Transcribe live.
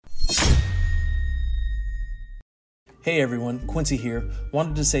Hey everyone, Quincy here.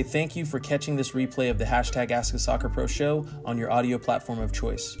 Wanted to say thank you for catching this replay of the hashtag Ask a Soccer Pro show on your audio platform of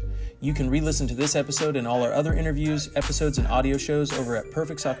choice. You can re-listen to this episode and all our other interviews, episodes, and audio shows over at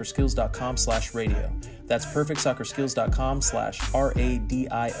perfectsoccerskills.com/radio. That's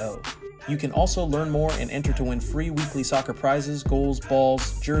perfectsoccerskills.com/RADIO. You can also learn more and enter to win free weekly soccer prizes, goals,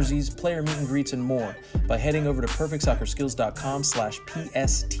 balls, jerseys, player meet and greets, and more by heading over to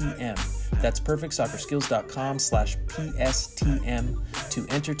perfectsoccerskills.com/PSTM. That's perfectsoccerskills.com/PSTM to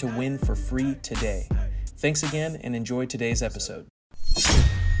enter to win for free today. Thanks again and enjoy today's episode.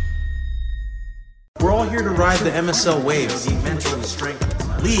 We're all here to ride the MSL wave, the Mentally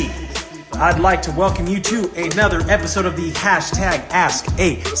Strength League. I'd like to welcome you to another episode of the hashtag Ask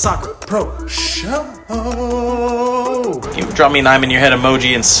a Soccer Pro show. You drop me an I'm in your head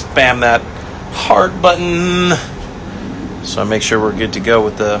emoji and spam that heart button so I make sure we're good to go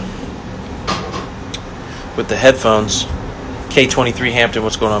with the headphones. K23 Hampton,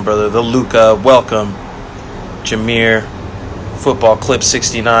 what's going on, brother? The Luca, welcome. Jameer, Football Clip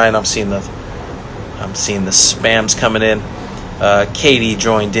 69. I'm seeing the spams coming in. Katie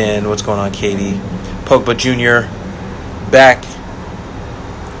joined in. What's going on, Katie? Pogba Jr. back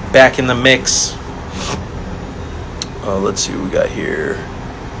in the mix. Let's see what we got here.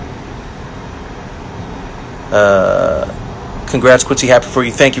 Congrats, Quincy. Happy for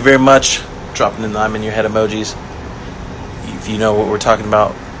you. Thank you very much. Dropping in the I'm in your head emojis. If you know what we're talking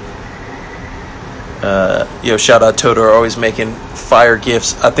about. Shout out Todor, always making fire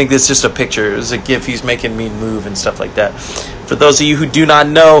gifs. I think this is just a picture. It's a gif he's making me move and stuff like that. For those of you who do not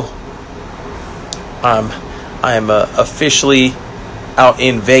know, I am officially out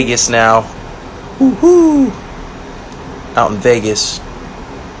in Vegas now. Woohoo! Out in Vegas.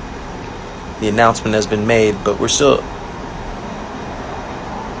 The announcement has been made, but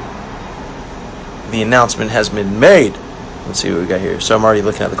the announcement has been made. Let's see what we got here. So I'm already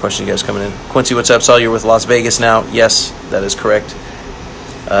looking at the question you guys coming in. Quincy, what's up? Saw you're with Las Vegas now. Yes, that is correct.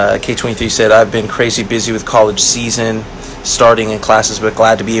 K23 said, I've been crazy busy with college season, starting in classes, but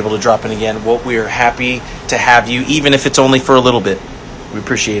glad to be able to drop in again. Well, we are happy to have you, even if it's only for a little bit. We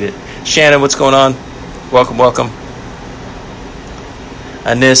appreciate it. Shannon, what's going on? Welcome.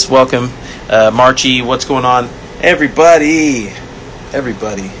 Anis, welcome. Marchie, what's going on? Everybody.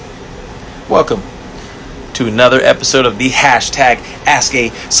 Welcome to another episode of the hashtag Ask a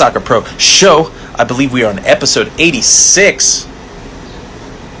Soccer Pro show. I believe we are on episode 86.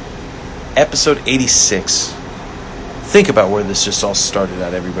 Episode 86. Think about where this just all started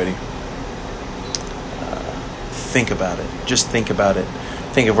at, everybody. Think about it. Just think about it.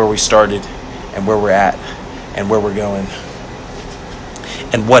 Think of where we started and where we're at and where we're going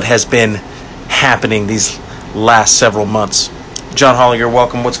and what has been happening these last several months. John Hollinger,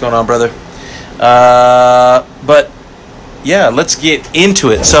 welcome. What's going on, brother? But yeah, let's get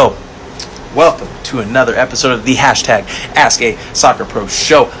into it. So, welcome to another episode of the hashtag Ask a Soccer Pro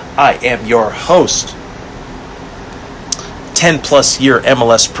show. I am your host, 10-plus-year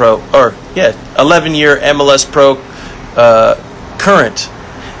MLS Pro, 11-year MLS Pro, current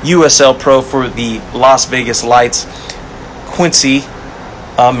USL Pro for the Las Vegas Lights, Quincy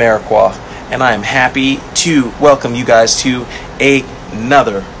Amarikwa, and I am happy to welcome you guys to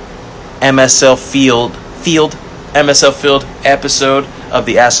another MSL Field episode of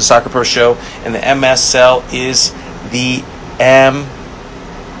the Ask the Soccer Pro show, and the MSL is the MSL.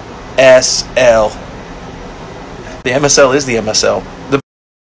 The MSL is the MSL, the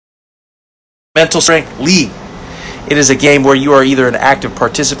Mental Strength League. It is a game where you are either an active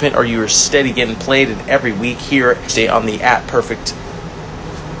participant or you are steady getting played, and every week here stay on the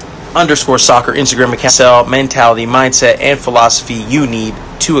 @perfect_soccer Instagram account. Mentality, mindset, and philosophy you need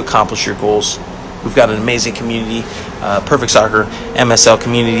to accomplish your goals. We've got an amazing community, Perfect Soccer MSL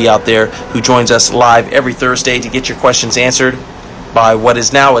community out there who joins us live every Thursday to get your questions answered by what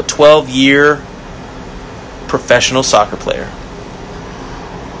is now a 12-year professional soccer player.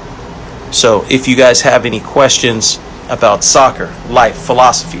 So if you guys have any questions about soccer, life,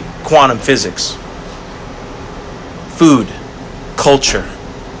 philosophy, quantum physics, food, culture,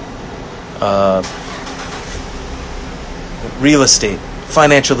 real estate,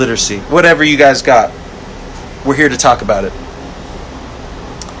 financial literacy, whatever you guys got, we're here to talk about it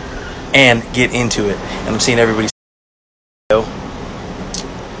and get into it. And I'm seeing everybody.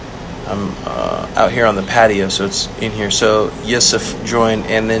 I'm out here on the patio, so it's in here. So Yusuf joined,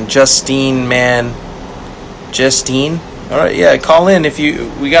 and then Justine. All right, yeah, call in if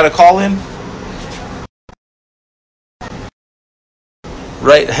we got a call in.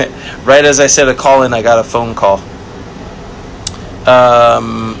 Right as I said a call in, I got a phone call.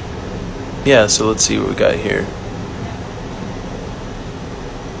 Yeah, so let's see what we got here.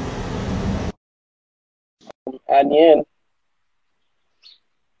 bring you in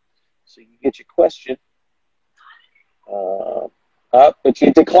so you can get your question. But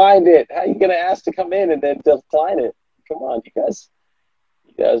you declined it. How are you going to ask to come in and then decline it? Come on, you guys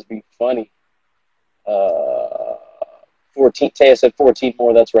be funny. 14, Taya said 14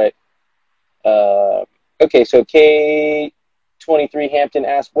 more, that's right. Okay, so K23 Hampton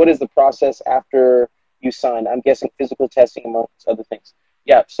asked, what is the process after you sign? I'm guessing physical testing amongst other things.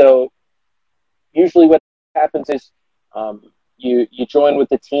 Yeah, so usually what happens is you join with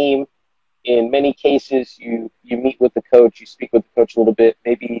the team. In many cases, you meet with the coach, you speak with the coach a little bit.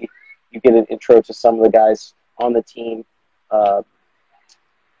 Maybe you get an intro to some of the guys on the team. And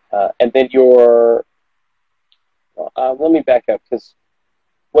then let me back up, because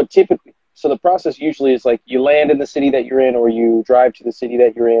so the process usually is like you land in the city that you're in, or you drive to the city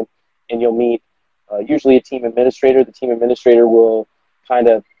that you're in, and you'll meet usually a team administrator. The team administrator will kind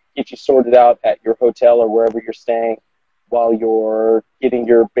of get you sorted out at your hotel or wherever you're staying while you're getting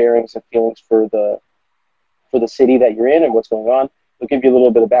your bearings and feelings for the city that you're in and what's going on. They'll give you a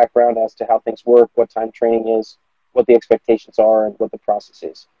little bit of background as to how things work, what time training is, what the expectations are, and what the process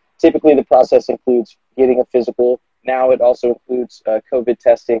is. Typically, the process includes getting a physical. Now it also includes COVID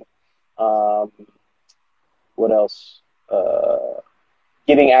testing. What else?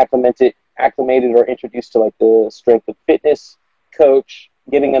 Getting acclimated or introduced to like the strength and fitness coach,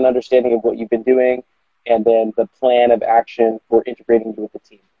 getting an understanding of what you've been doing, and then the plan of action for integrating you with the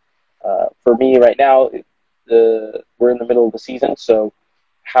team. For me right now, we're in the middle of the season, so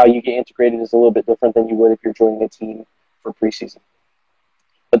how you get integrated is a little bit different than you would if you're joining a team for preseason.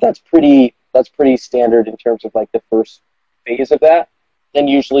 But that's pretty standard in terms of like the first phase of that. Then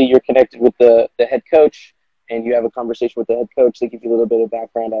usually you're connected with the head coach, and you have a conversation with the head coach. They give you a little bit of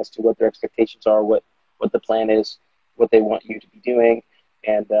background as to what their expectations are, what the plan is, what they want you to be doing,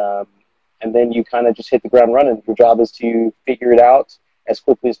 and then you kind of just hit the ground running. Your job is to figure it out as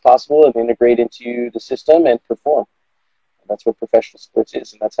quickly as possible and integrate into the system and perform. And that's what professional sports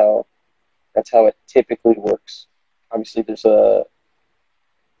is, and that's how it typically works. Obviously, there's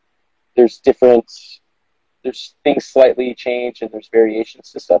things slightly change and there's variations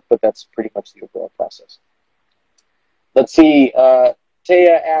to stuff, but that's pretty much the overall process. Let's see.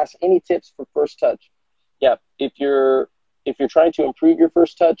 Taya asks, any tips for first touch? Yeah, if you're trying to improve your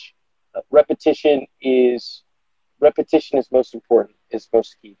first touch, repetition is most important, is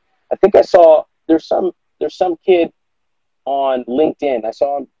most key. I think I saw there's some kid on LinkedIn. I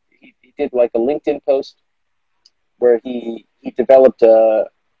saw him. He did like a LinkedIn post where he developed a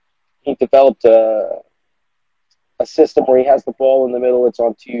system where he has the ball in the middle. It's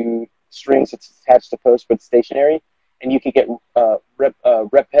on two strings. It's attached to post, but it's stationary, and you can get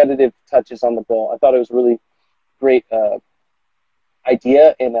repetitive touches on the ball. I thought it was a really great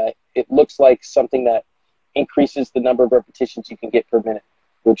idea, and it looks like something that increases the number of repetitions you can get per minute,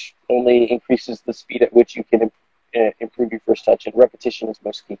 which only increases the speed at which you can improve your first touch, and repetition is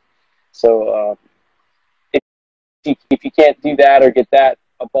most key. So if you can't do that or get that,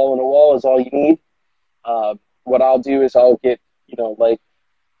 a ball in a wall is all you need. What I'll do is I'll get, like,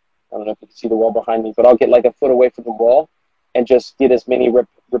 I don't know if you can see the wall behind me, but I'll get like a foot away from the wall and just get as many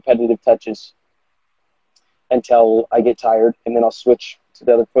repetitive touches until I get tired, and then I'll switch to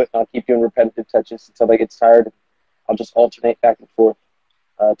the other foot, and I'll keep doing repetitive touches until I get tired. I'll just alternate back and forth,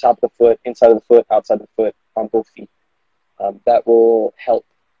 top of the foot, inside of the foot, outside of the foot, on both feet. That will help,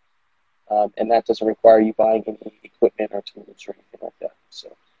 and that doesn't require you buying any equipment or tools or anything like that.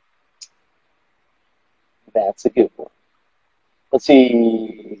 So that's a good one. Let's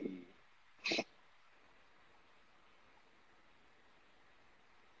see.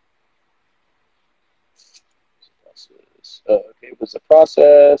 Okay, it was a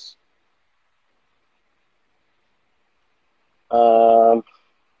process.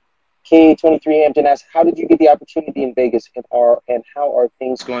 K23 Hampton asks, how did you get the opportunity in Vegas, and how are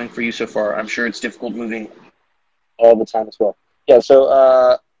things going for you so far? I'm sure it's difficult moving all the time as well. Yeah,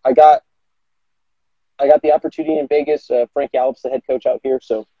 so I got the opportunity in Vegas. Frank Gallup's the head coach out here,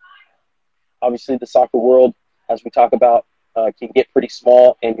 so obviously the soccer world, as we talk about, can get pretty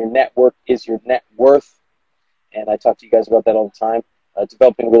small, and your network is your net worth. And I talk to you guys about that all the time.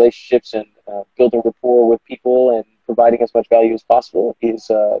 Developing relationships and building rapport with people and providing as much value as possible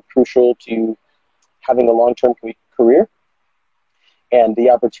is crucial to having a long-term career. And the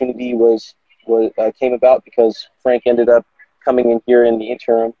opportunity came about because Frank ended up coming in here in the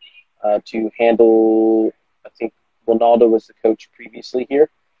interim to handle, I think Ronaldo was the coach previously here.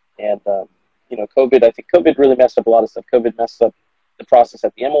 And, COVID, I think COVID really messed up a lot of stuff. COVID messed up the process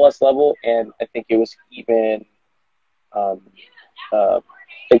at the MLS level, and I think it was even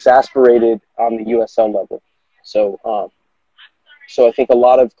exasperated on the USL level. So I think a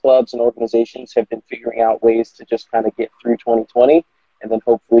lot of clubs and organizations have been figuring out ways to just kind of get through 2020 and then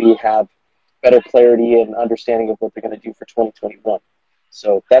hopefully have better clarity and understanding of what they're going to do for 2021.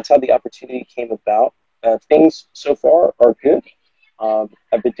 So that's how the opportunity came about. Things so far are good.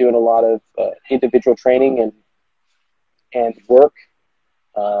 I've been doing a lot of individual training and work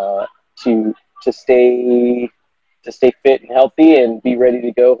to stay fit and healthy and be ready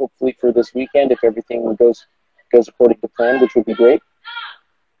to go. Hopefully for this weekend, if everything goes according to plan, which would be great.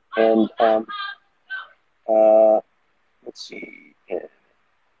 And let's see.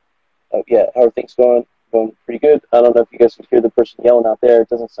 Oh yeah, how are things going? Going pretty good. I don't know if you guys can hear the person yelling out there. It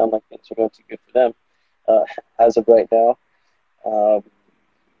doesn't sound like things are going too good for them as of right now.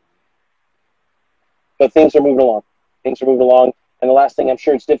 But things are moving along. Things are moving along. And the last thing, I'm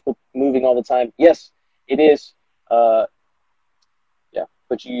sure it's difficult moving all the time. Yes, it is. Yeah,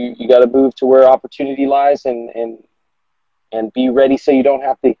 but you got to move to where opportunity lies and be ready so you don't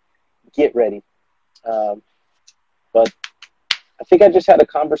have to get ready. But I think I just had a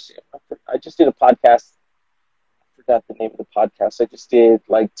conversation. I just did a podcast. I forgot the name of the podcast. I just did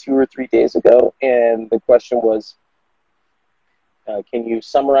like 2 or 3 days ago, and the question was, can you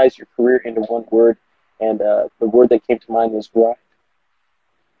summarize your career into one word? And the word that came to mind was grind.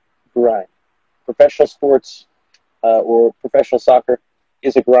 Grind. Professional sports or professional soccer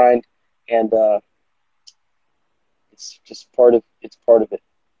is a grind, and it's just part of it.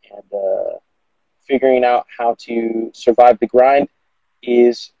 And figuring out how to survive the grind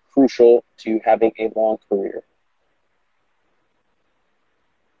is crucial to having a long career.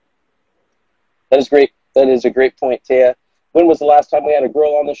 That is great. That is a great point, Taya. When was the last time we had a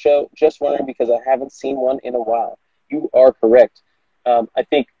girl on the show? Just wondering because I haven't seen one in a while. You are correct. I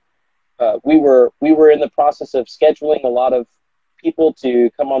think we were in the process of scheduling a lot of people to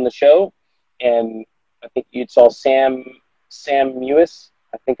come on the show, and I think you saw Sam Mewis.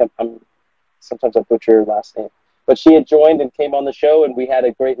 I think I'm sometimes I butcher her last name, but she had joined and came on the show, and we had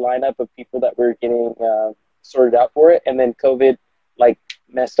a great lineup of people that were getting sorted out for it, and then COVID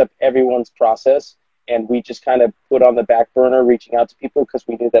messed up everyone's process. And we just kind of put on the back burner reaching out to people because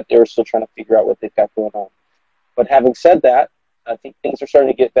we knew that they were still trying to figure out what they've got going on. But having said that, I think things are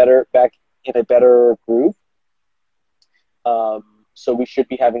starting to get better, back in a better groove. So we should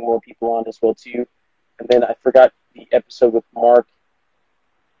be having more people on as well too. And then I forgot the episode with Mark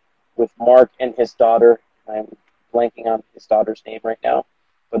and his daughter. I'm blanking on his daughter's name right now,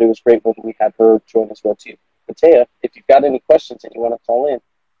 but it was great when we had her join as well too. But Taya, if you've got any questions and you want to call in,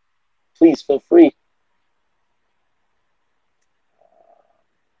 please feel free.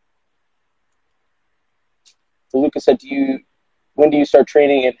 So Lucas said, when do you start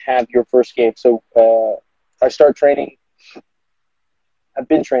training and have your first game? So I start training. I've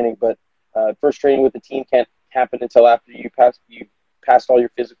been training, but first training with the team can't happen until after you passed all your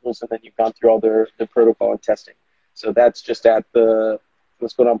physicals and then you've gone through all the protocol and testing. So that's just at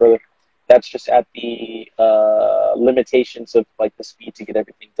what's going on, brother? That's just at the limitations of the speed to get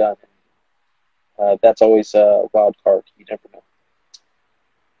everything done. That's always a wild card. You never know.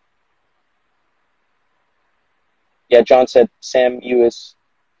 Yeah, John said Sam Mewis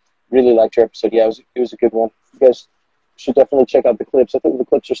really liked your episode. Yeah, it was a good one. You guys should definitely check out the clips. I think the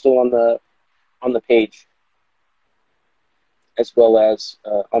clips are still on the page, as well as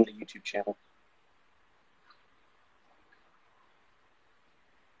on the YouTube channel.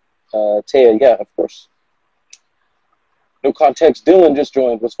 Taya, yeah, of course. No context. Dylan just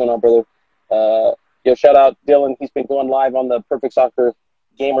joined. What's going on, brother? Shout out Dylan. He's been going live on the Perfect Soccer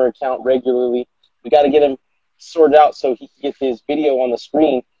Gamer account regularly. We got to get him sorted out so he can get his video on the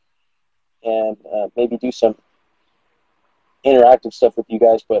screen and maybe do some interactive stuff with you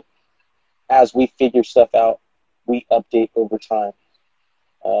guys. But as we figure stuff out, we update over time.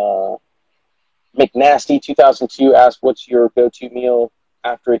 McNasty 2002 asked, "What's your go-to meal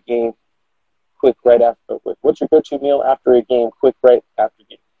after a game? Quick right after. What's your go-to meal after a game? Quick right after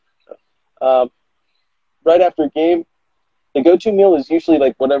game." So, right after a game, the go-to meal is usually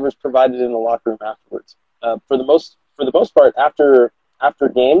whatever's provided in the locker room afterwards. For the most part, after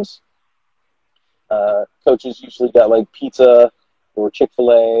games, coaches usually got pizza or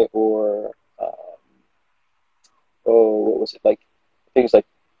Chick-fil-A or what was it, things like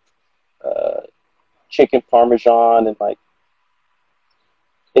chicken parmesan, and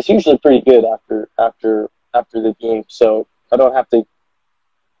it's usually pretty good after the game. So I don't have to,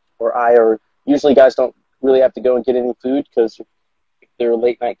 or usually guys don't really have to go and get any food because if they're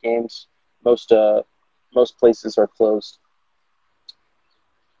late night games, most places are closed.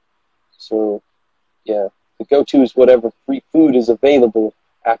 So yeah, the go-to is whatever free food is available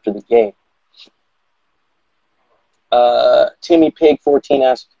after the game. Timmy Pig 14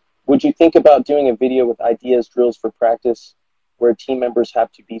 asks, would you think about doing a video with ideas, drills for practice where team members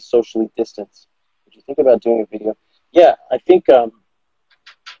have to be socially distanced? Would you think about doing a video? Yeah, I think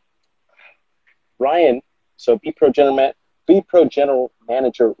Ryan, so B Pro General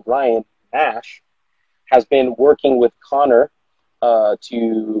Manager Ryan Nash has been working with Connor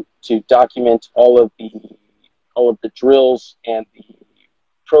to document all of the drills and the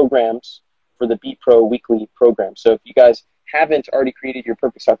programs for the B Pro weekly program. So if you guys haven't already created your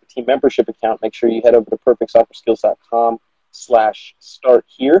Perfect Soccer Team membership account, make sure you head over to perfectsoccerskills.com/start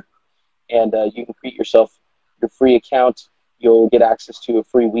here, and you can create yourself your free account. You'll get access to a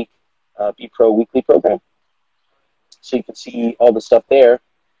free week B Pro weekly program, so you can see all the stuff there.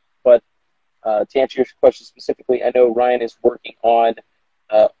 But to answer your question specifically, I know Ryan is working on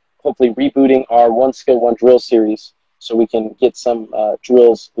hopefully rebooting our One Skill, One Drill series, so we can get some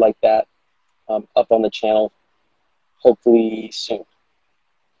drills like that up on the channel hopefully soon.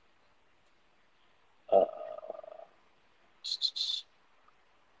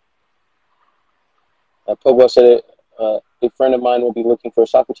 Pobo said a friend of mine will be looking for a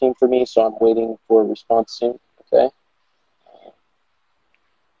soccer team for me, so I'm waiting for a response soon. Okay.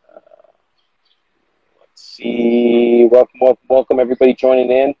 Let's see. Welcome everybody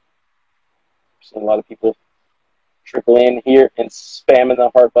joining in. Seeing a lot of people trickle in here and spamming the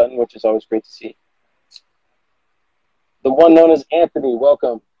heart button, which is always great to see. The one known as Anthony,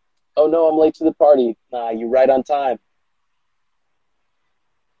 welcome. Oh no, I'm late to the party. Nah, you're right on time.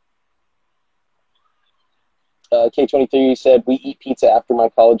 K23 said, we eat pizza after my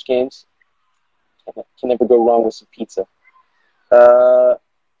college games. Can never go wrong with some pizza.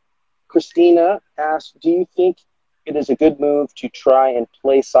 Christina asked, do you think it is a good move to try and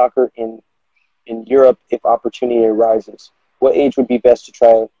play soccer in Europe if opportunity arises? What age would be best to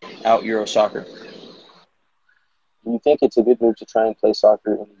try out Euro soccer? Do you think it's a good move to try and play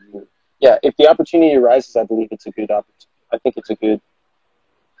soccer in Europe? Yeah, if the opportunity arises, I believe it's a good opportunity. I think it's a good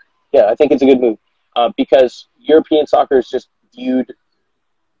move. Because European soccer is just viewed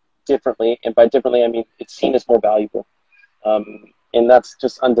differently, and by differently I mean it's seen as more valuable, and that's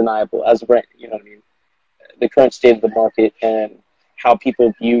just undeniable. As you know what I mean, the current state of the market and how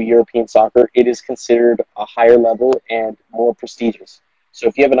people view European soccer, it is considered a higher level and more prestigious. So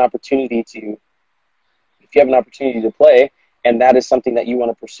if you have an opportunity to play, and that is something that you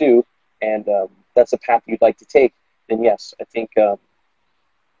want to pursue, and that's a path you'd like to take, then yes, I think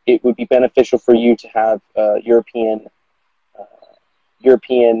it would be beneficial for you to have European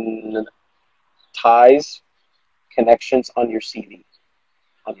ties, connections on your CV,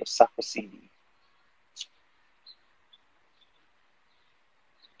 on your soccer CV.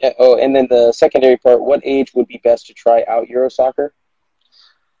 Yeah, oh, and then the secondary part, what age would be best to try out Euro soccer?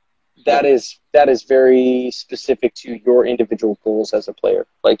 That is very specific to your individual goals as a player.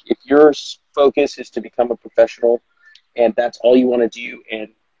 Like, if your focus is to become a professional and that's all you want to do and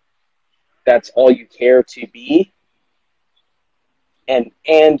that's all you care to be, and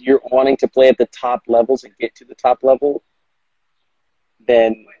you're wanting to play at the top levels and get to the top level,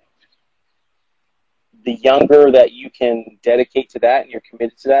 then the younger that you can dedicate to that and you're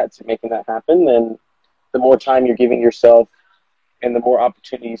committed to that, to making that happen, then the more time you're giving yourself and the more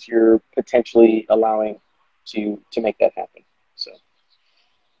opportunities you're potentially allowing to make that happen. So,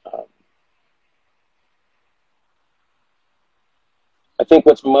 I think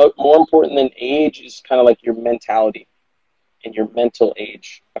what's more important than age is kind of like your mentality and your mental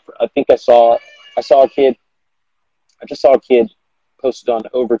age. I think I just saw a kid posted on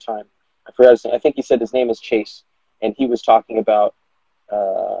Overtime. I forgot his name. I think he said his name is Chase, and he was talking about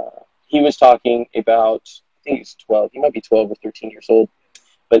I think he's 12. He might be 12 or 13 years old,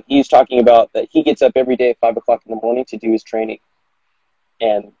 but he's talking about that he gets up every day at 5 o'clock in the morning to do his training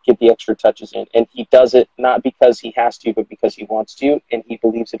and get the extra touches in. And he does it not because he has to, but because he wants to, and he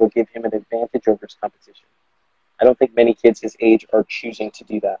believes it'll give him an advantage over his competition. I don't think many kids his age are choosing to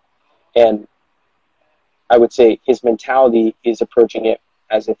do that. And I would say his mentality is approaching it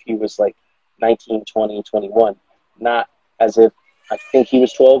as if he was like 19, 20, 21, not as if I think he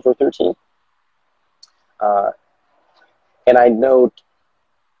was 12 or 13. And I know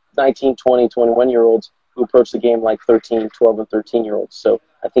 19, 20, 21-year-olds who approach the game like 13, 12, and 13-year-olds. So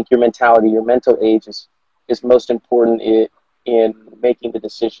I think your mentality, your mental age is most important in making the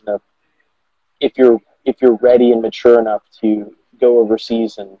decision of if you're ready and mature enough to go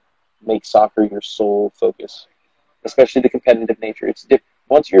overseas and make soccer your sole focus, especially the competitive nature. It's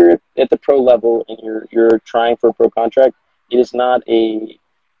once you're at the pro level and you're trying for a pro contract, it's not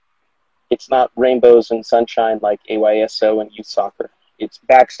rainbows and sunshine like AYSO and youth soccer. It's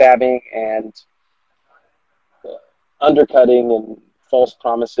backstabbing and undercutting and false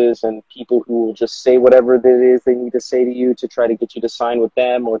promises and people who will just say whatever it is they need to say to you to try to get you to sign with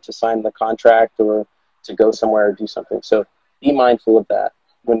them or to sign the contract or to go somewhere or do something. So be mindful of that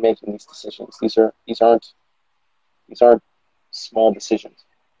when making these decisions. These aren't small decisions.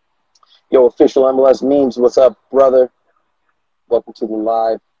 Yo, official MLS memes, what's up, brother? Welcome to the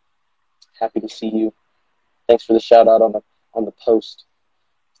live. Happy to see you. Thanks for the shout out on the post.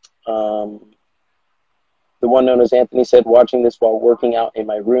 The one known as Anthony said, watching this while working out in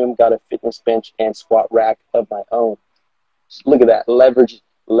my room, got a fitness bench and squat rack of my own. Just look at that,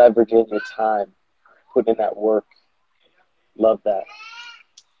 leveraging your time, putting in that work. Love that.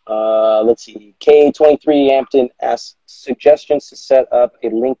 Let's see. K23 Ampton asks, suggestions to set up a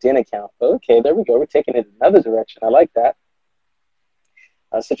LinkedIn account. Okay, there we go. We're taking it another direction. I like that.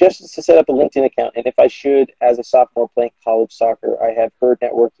 Suggestions to set up a LinkedIn account, and if I should, as a sophomore playing college soccer, I have heard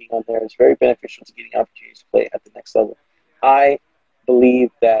networking on there is very beneficial to getting opportunities to play at the next level. I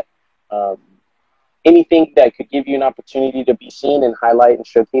believe that anything that could give you an opportunity to be seen and highlight and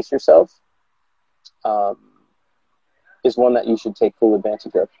showcase yourself is one that you should take full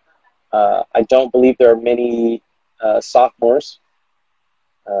advantage of. I don't believe there are many sophomores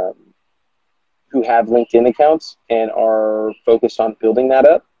who have LinkedIn accounts and are focused on building that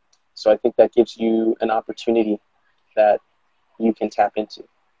up. So I think that gives you an opportunity that you can tap into.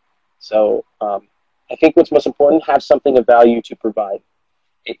 So I think what's most important, have something of value to provide.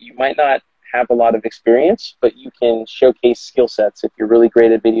 You might not have a lot of experience, but you can showcase skill sets. If you're really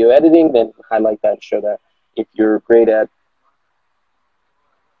great at video editing, then highlight that and show that. If you're great at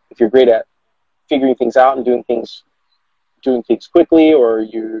figuring things out and doing things quickly, or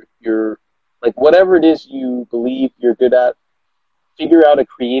you're like whatever it is you believe you're good at, figure out a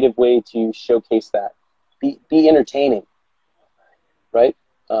creative way to showcase that. Be entertaining, right?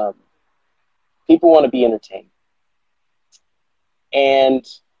 People want to be entertained. And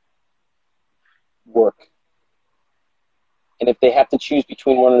work. And if they have to choose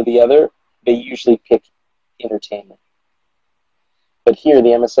between one or the other, they usually pick entertainment. But here, the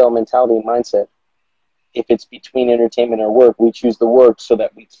MSL mentality and mindset, if it's between entertainment or work, we choose the work so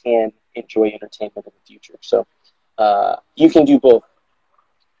that we can enjoy entertainment in the future. So you can do both.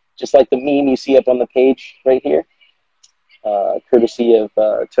 Just like the meme you see up on the page right here, courtesy of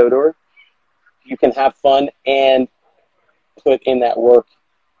Todor, you can have fun and put in that work.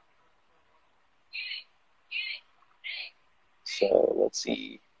 So let's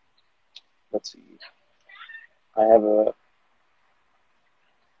see.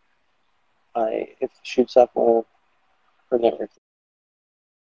 If it shoots up for network.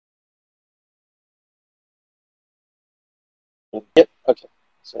 Yep, okay.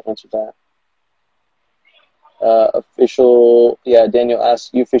 So I answered that. Official, yeah, Daniel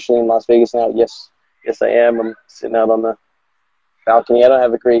asked, you officially in Las Vegas now? Yes, I am. I'm sitting out on the balcony. I don't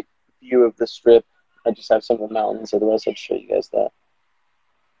have a great view of the strip. I just have some of the mountains. Otherwise, I'd show you guys that.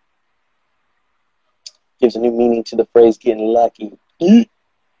 Gives a new meaning to the phrase getting lucky.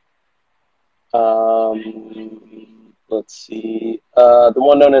 Let's see. The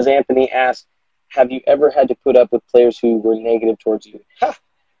one known as Anthony asked, have you ever had to put up with players who were negative towards you? Ha!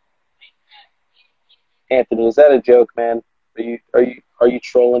 Anthony, is that a joke, man? Are you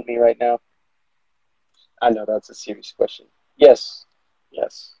trolling me right now? I know that's a serious question. Yes.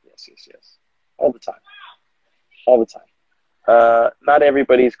 All the time. Not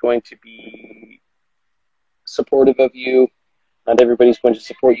everybody's going to be supportive of you. Not everybody's going to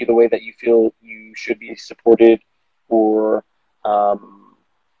support you the way that you feel you should be supported, or are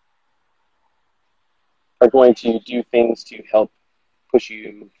going to do things to help push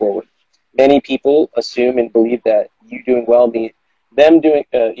you forward. Many people assume and believe that you doing well means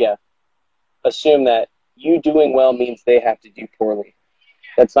assume that you doing well means they have to do poorly.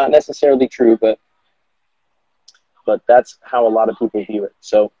 That's not necessarily true, but that's how a lot of people view it.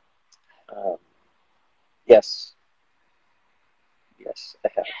 So, yes, I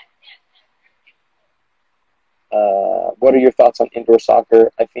have. What are your thoughts on indoor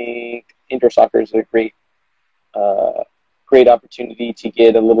soccer? I think indoor soccer is a great opportunity to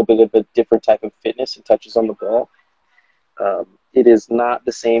get a little bit of a different type of fitness and touches on the ball. It is not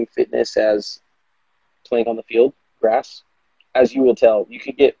the same fitness as playing on the field, grass. As you will tell, you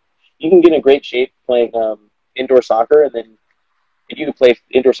can get in great shape playing indoor soccer, and then you can play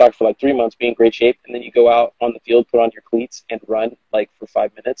indoor soccer for like 3 months, be in great shape, and then you go out on the field, put on your cleats, and run like for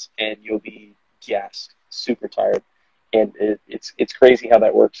 5 minutes, and you'll be gassed, super tired. And it's crazy how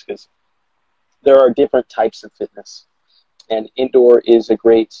that works, because there are different types of fitness, and indoor is a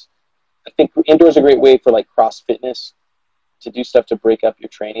great way for like cross fitness, to do stuff to break up your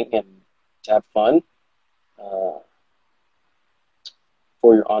training and to have fun.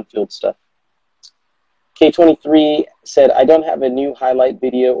 for your on-field stuff. K23 said, I don't have a new highlight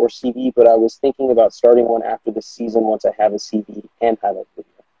video or CV, but I was thinking about starting one after the season once I have a CV and highlight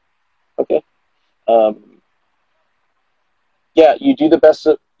video. Okay. Yeah, you do the best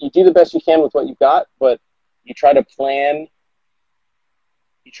you can with what you've got, but you try to plan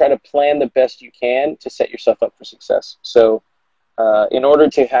the best you can to set yourself up for success. So in order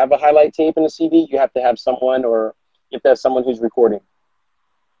to have a highlight tape in a CV, you have to have someone who's recording.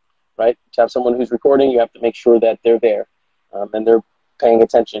 Right? To have someone who's recording, you have to make sure that they're there and they're paying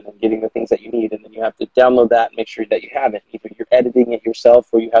attention and getting the things that you need. And then you have to download that and make sure that you have it. Either you're editing it yourself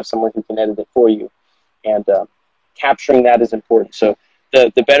or you have someone who can edit it for you. And capturing that is important. So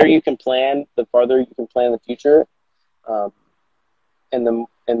the better you can plan, the farther you can plan the future, and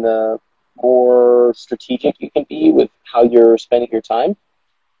the more strategic you can be with how you're spending your time,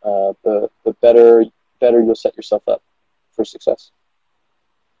 the better you'll set yourself up for success.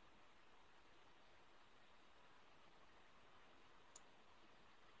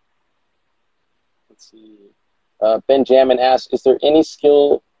 Let's see. Benjamin asks, is there any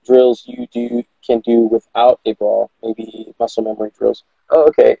skill drills you can do without a ball? Maybe muscle memory drills. Oh,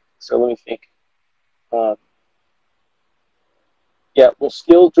 okay. So let me think. Yeah, well,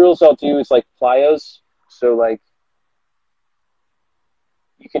 skill drills I'll do is like plyos. So like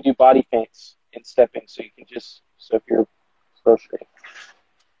you can do body feints and stepping. So you can if you're frustrated,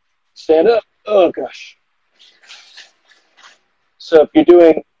 stand up. Oh gosh. So if you're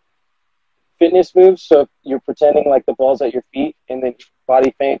doing fitness moves, so you're pretending like the ball's at your feet and then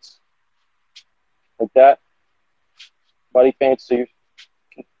body feints like that. Body feints, so you're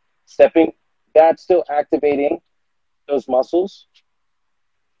stepping. That's still activating those muscles.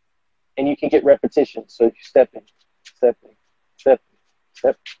 And you can get repetition. So you're stepping, step,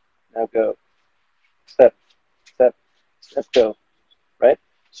 now go. Step, go. Right?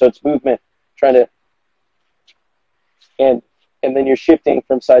 So it's movement. And then you're shifting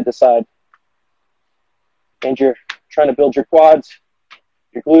from side to side. And you're trying to build your quads,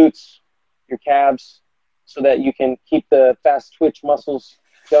 your glutes, your calves, so that you can keep the fast twitch muscles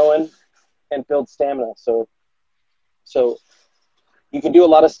going and build stamina. So you can do a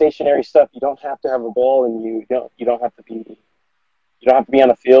lot of stationary stuff. You don't have to have a ball, and you don't have to be on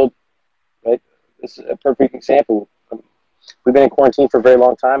a field, right? This is a perfect example. We've been in quarantine for a very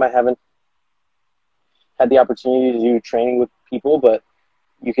long time. I haven't had the opportunity to do training with people, but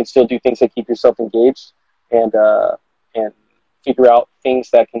you can still do things that keep yourself engaged and figure out things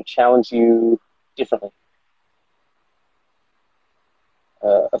that can challenge you differently.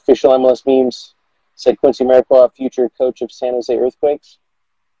 Official MLS memes said Quincy Amarikwa, future coach of San Jose Earthquakes.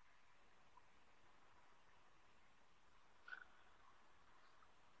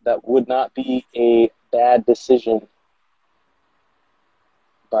 That would not be a bad decision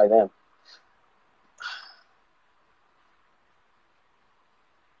by them.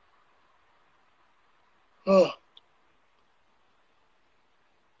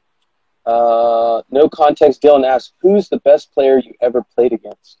 No context. Dylan asks, who's the best player you ever played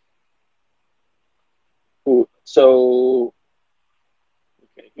against? Who's the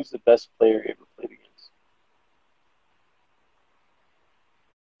best player you ever played against?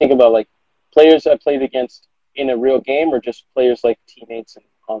 Think about like players I played against in a real game, or just players like teammates and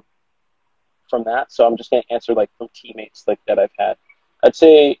from that. So I'm just going to answer like from teammates like that I've had. I'd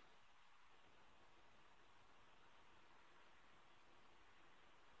say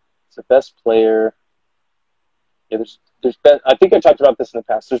it's the best player. Yeah, there's best, I think I talked about this in the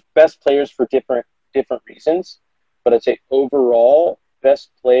past. There's best players for different reasons, but I'd say overall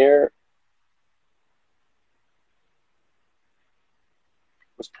best player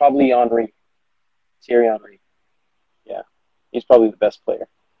was probably Henry, Thierry Henry. Yeah, he's probably the best player.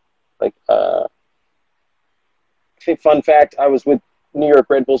 Like, I think fun fact, I was with New York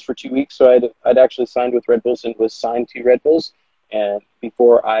Red Bulls for 2 weeks, so I'd actually signed with Red Bulls and was signed to Red Bulls, and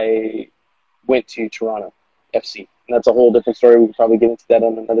before I went to Toronto FC. And that's a whole different story. We could probably get into that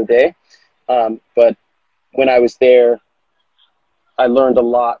on another day. But when I was there, I learned a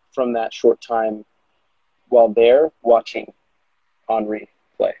lot from that short time while there watching Henry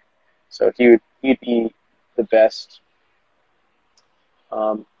play. So he'd be the best.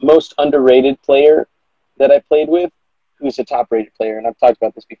 Most underrated player that I played with, who's a top-rated player, and I've talked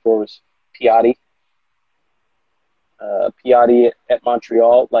about this before, was Piatti. Piatti at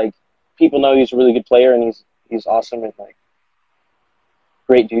Montreal. Like, people know he's a really good player, and he's awesome and like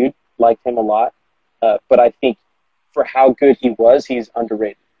great dude. Liked him a lot. But I think for how good he was, he's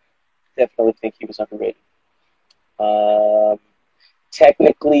underrated. Definitely think he was underrated.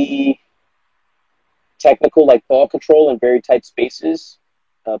 Technical, like ball control in very tight spaces.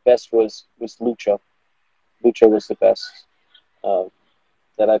 Best was Lucho. Lucho was the best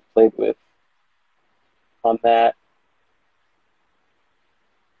that I've played with on that.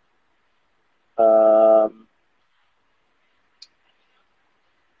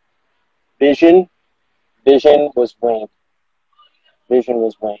 Vision was Wayne. Vision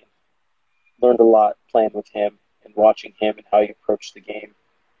was Wayne. Learned a lot playing with him and watching him and how he approached the game,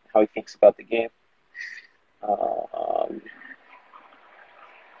 how he thinks about the game.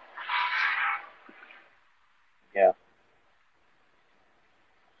 Yeah.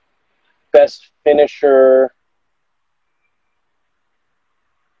 Best finisher.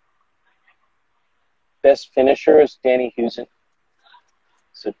 Best finisher is Danny Husen.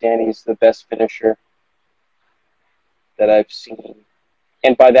 So Danny's the best finisher that I've seen.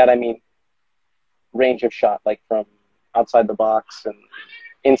 And by that I mean range of shot, like from outside the box and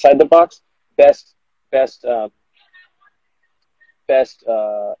inside the box. Best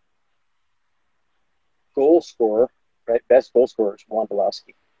goal scorer, right? Best goal scorer is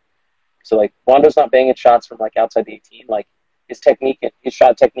Wondolowski. So like Wando's not banging shots from like outside the 18. Like his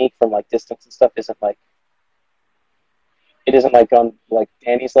shot technique from like distance and stuff isn't like on like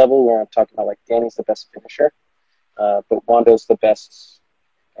Danny's level where I'm talking about like Danny's the best finisher, but Wando's the best,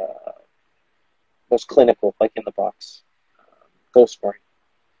 most clinical, like in the box, goal scoring.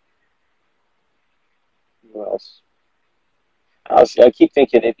 Who else? I keep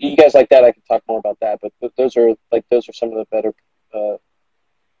thinking if you guys like that, I could talk more about that. But those are some of the better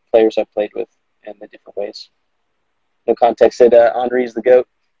players I've played with in the different ways. No context said Henri's the GOAT.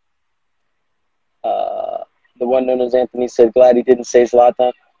 The one known as Anthony said, glad he didn't say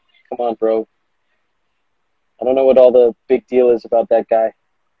Zlatan. Come on, bro. I don't know what all the big deal is about that guy.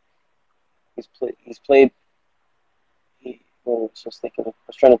 He's played. I was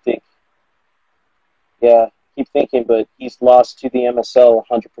trying to think. Yeah, keep thinking, but he's lost to the MSL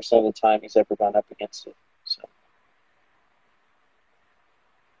 100% of the time he's ever gone up against it. So.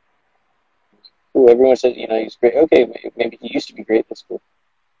 Ooh, everyone said, he's great. Okay, maybe he used to be great. That's cool.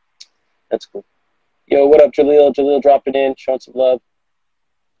 That's cool. Yo, what up, Jaleel? Jaleel dropping in, showing some love.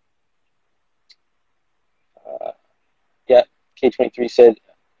 Yeah, K23 said,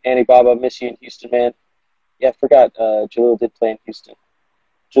 Annie Baba, miss you in Houston, man. Yeah, I forgot Jaleel did play in Houston.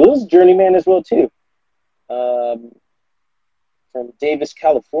 Jaleel's a journeyman as well, too. From Davis,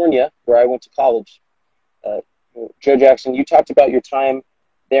 California, where I went to college. Joe Jackson, you talked about your time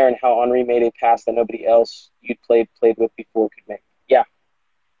there and how Henri made a pass that nobody else you'd played with before could make. Yeah.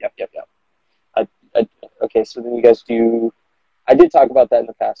 Yep. Okay, so then you guys do... I did talk about that in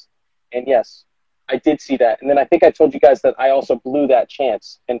the past. And yes, I did see that. And then I think I told you guys that I also blew that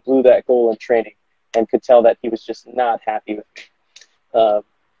chance and blew that goal in training and could tell that he was just not happy with me.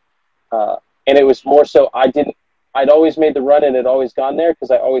 And it was more so I'd always made the run and had always gone there because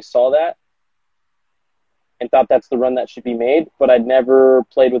I always saw that and thought that's the run that should be made, but I'd never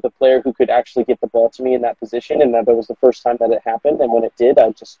played with a player who could actually get the ball to me in that position, and that was the first time that it happened. And when it did, I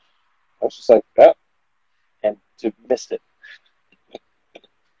was just like, oh, and missed it.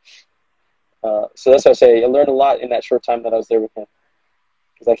 So that's what I say. I learned a lot in that short time that I was there with him,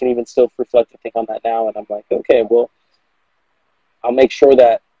 because I can even still reflect and think on that now, and I'm like, okay, well, I'll make sure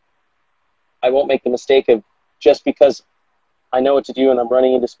that I won't make the mistake of just because I know what to do and I'm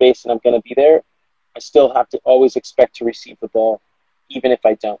running into space and I'm going to be there, I still have to always expect to receive the ball, even if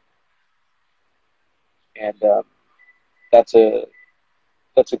I don't. And that's a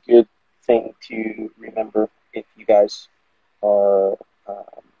good thing to remember if you guys are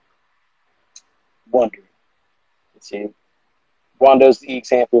wondering. Let's see. Wando's the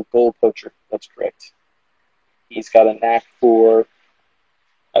example of goal poacher. That's correct. He's got a knack for...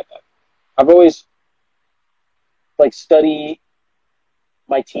 I've always study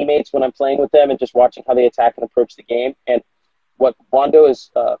my teammates when I'm playing with them and just watching how they attack and approach the game. And what Wando's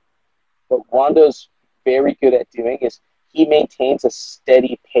very good at doing is he maintains a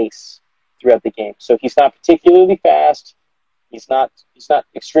steady pace throughout the game. So he's not particularly fast. He's not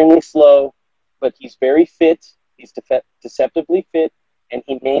extremely slow, but he's very fit. He's deceptively fit, and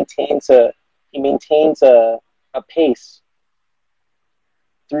he maintains a pace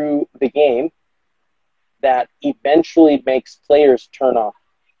through the game that eventually makes players turn off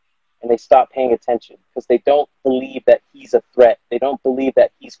and they stop paying attention because they don't believe that he's a threat. They don't believe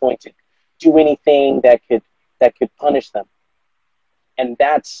that he's going to do anything that could punish them. And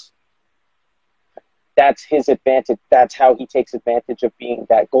that's his advantage. That's how he takes advantage of being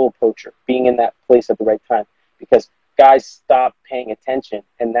that goal poacher, being in that place at the right time, because guys stop paying attention,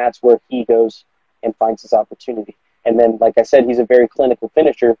 and that's where he goes and finds his opportunity. And then, like I said, he's a very clinical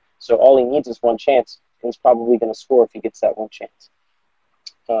finisher, so all he needs is one chance, and he's probably going to score if he gets that one chance.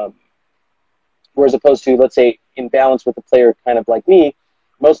 Whereas opposed to, let's say, in balance with a player kind of like me,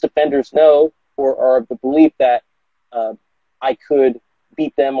 most defenders know or are of the belief that I could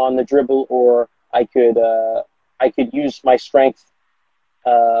beat them on the dribble, or I could use my strength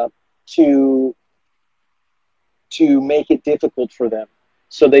to make it difficult for them.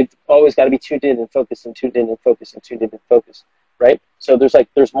 So they've always got to be tuned in and focused and tuned in and focused and tuned in and focused, right? So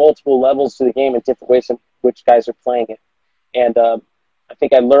there's multiple levels to the game and different ways in which guys are playing it. And I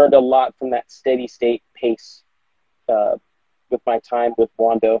think I learned a lot from that steady state pace with my time with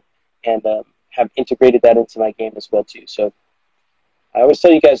Wando, and have integrated that into my game as well too. So I always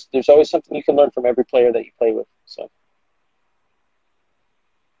tell you guys, there's always something you can learn from every player that you play with. So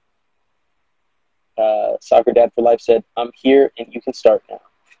Soccer Dad for Life said, "I'm here and you can start now."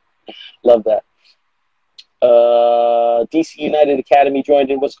 Love that. DC United Academy joined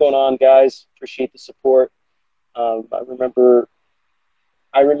in. What's going on, guys? Appreciate the support. I remember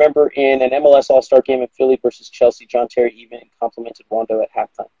in an MLS All-Star game in Philly versus Chelsea, John Terry even complimented Wando at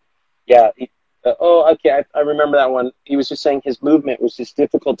halftime. Yeah. Okay. I remember that one. He was just saying his movement was just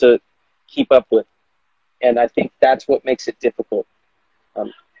difficult to keep up with. And I think that's what makes it difficult.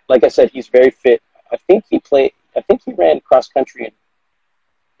 Like I said, he's very fit. I think he ran cross country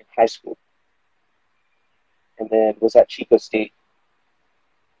in high school. And then was at Chico State.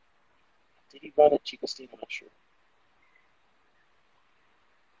 Did he run at Chico State? I'm not sure.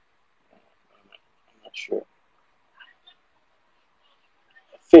 Sure.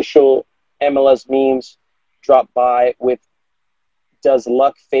 Official MLS memes drop by with, "Does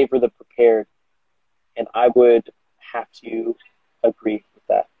luck favor the prepared?" And I would have to agree with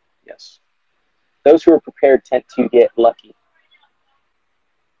that. Yes. Those who are prepared tend to get lucky.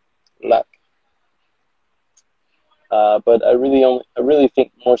 Luck. But I really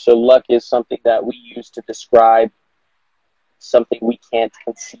think more so luck is something that we use to describe something we can't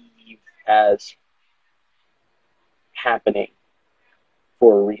conceive as happening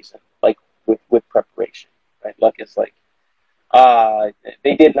for a reason, like with preparation, right? Luck is like,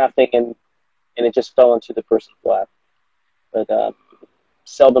 they did nothing and it just fell into the person's lap. But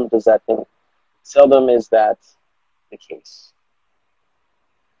seldom is that the case.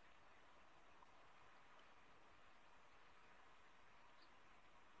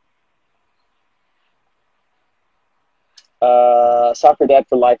 Soccer Dad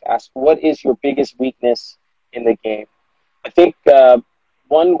for Life asks, "What is your biggest weakness in the game?" I think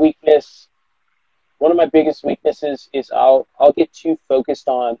one of my biggest weaknesses is I'll get too focused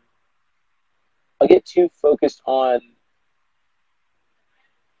on.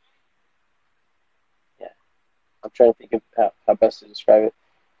 Yeah, I'm trying to think of how best to describe it.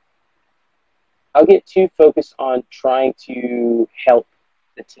 I'll get too focused on trying to help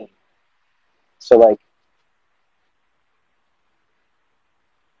the team.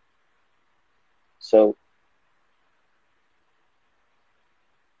 So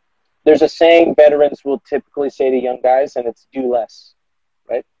there's a saying veterans will typically say to young guys, and it's do less,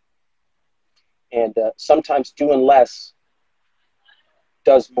 right? And sometimes doing less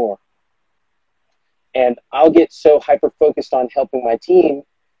does more. And I'll get so hyper-focused on helping my team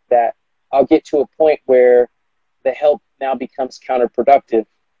that I'll get to a point where the help now becomes counterproductive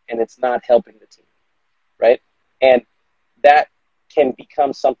and it's not helping the team, right? And that can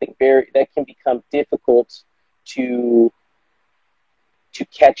become difficult to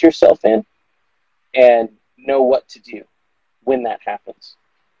catch yourself in and know what to do when that happens.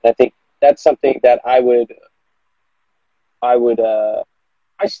 And I think that's something that I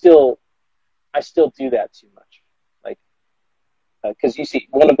still do that too much. Like, because you see,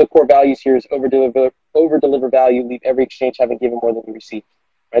 one of the core values here is over deliver value, leave every exchange having given more than you received.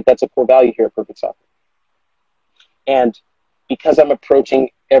 Right? That's a core value here at Perfect Soccer. And because I'm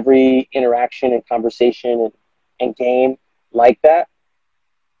approaching every interaction and conversation and game like that,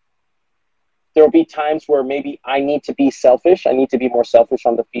 there will be times where maybe I need to be selfish. I need to be more selfish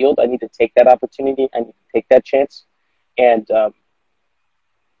on the field. I need to take that opportunity. I need to take that chance. And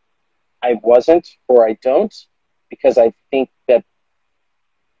I wasn't, or I don't, because I think that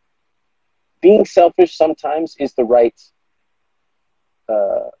being selfish sometimes is the right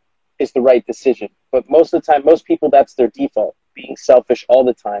decision. But most of the time, most people, that's their default, being selfish all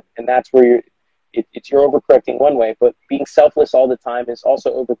the time. And that's where you're overcorrecting one way, but being selfless all the time is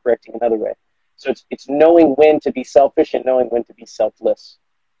also overcorrecting another way. So it's knowing when to be selfish and knowing when to be selfless,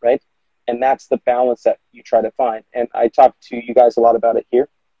 right? And that's the balance that you try to find. And I talk to you guys a lot about it here.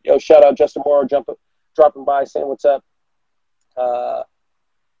 Yo, shout out Justin Moore, dropping by, saying what's up.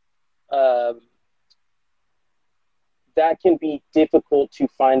 That can be difficult to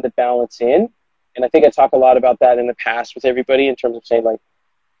find the balance in. And I think I talk a lot about that in the past with everybody in terms of saying, like,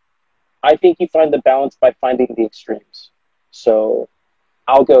 I think you find the balance by finding the extremes. So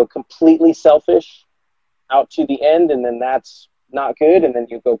I'll go completely selfish out to the end, and then that's not good. And then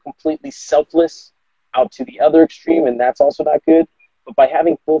you go completely selfless out to the other extreme, and that's also not good. But by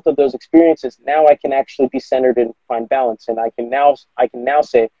having both of those experiences, now I can actually be centered and find balance. And I can now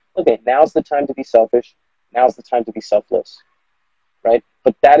say, okay, now's the time to be selfish. Now's the time to be selfless, right?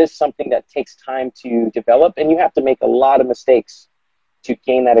 But that is something that takes time to develop, and you have to make a lot of mistakes to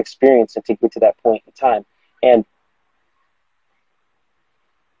gain that experience and to get to that point in time. And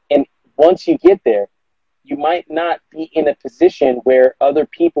once you get there, you might not be in a position where other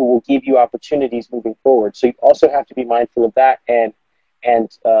people will give you opportunities moving forward. So you also have to be mindful of that and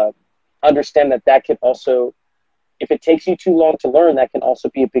understand that could also, if it takes you too long to learn, that can also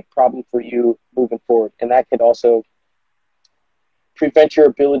be a big problem for you moving forward. And that could also prevent your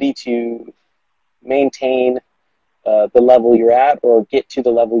ability to maintain the level you're at or get to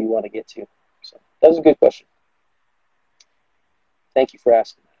the level you want to get to. So that was a good question. Thank you for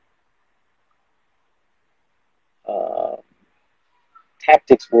asking.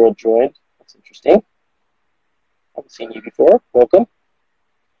 Tactics World joined. That's interesting. Haven't seen you before. Welcome.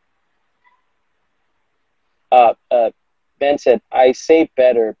 Ben said, I say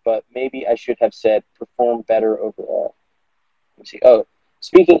better, but maybe I should have said perform better overall. Let me see. Oh,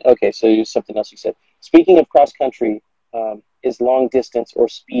 okay, so here's something else you said. Speaking of cross country, is long distance or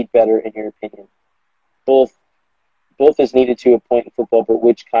speed better in your opinion? Both is needed to a point in football, but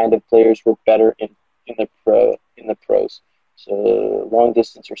which kind of players were better in the pros? So long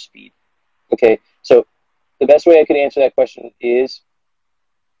distance or speed? Okay, so the best way I could answer that question is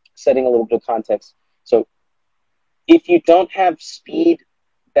setting a little bit of context. So if you don't have speed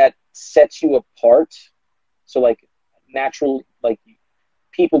that sets you apart, so like naturally, like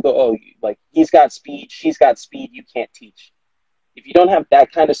people go, oh, like he's got speed, she's got speed, you can't teach. If you don't have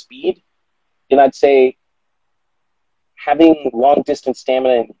that kind of speed, then I'd say having long distance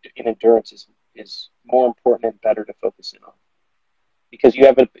stamina and endurance is more important and better to focus in on, because you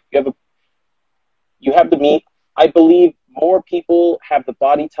have the meat. I believe more people have the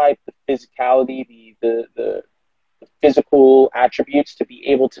body type, the physicality, the physical attributes to be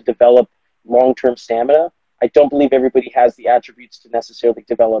able to develop long-term stamina. I don't believe everybody has the attributes to necessarily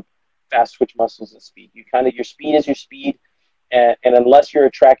develop fast twitch muscles and speed. Your speed is your speed, and unless you're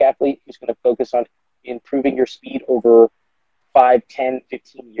a track athlete who's going to focus on improving your speed over 5, 10,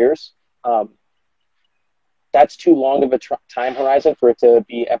 15 years, that's too long of a time horizon for it to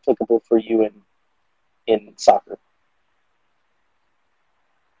be applicable for you in soccer.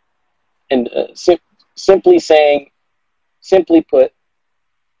 And simply put,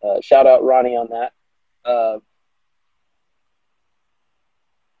 shout out Ronnie on that.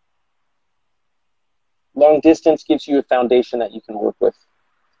 Long distance gives you a foundation that you can work with,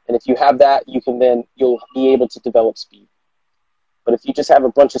 and if you have that, you'll be able to develop speed. But if you just have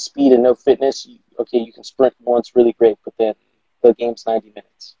a bunch of speed and no fitness, you can sprint once really great, but then the game's 90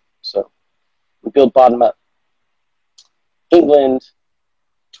 minutes. So we build bottom up. England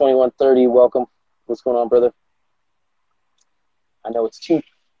 2130, welcome. What's going on, brother? I know it's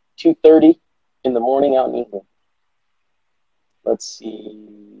 2:30 in the morning out in England. Let's see.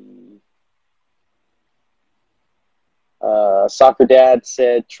 Soccer Dad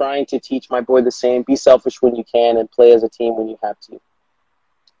said, trying to teach my boy the same. Be selfish when you can and play as a team when you have to.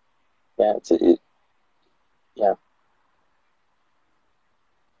 Yeah,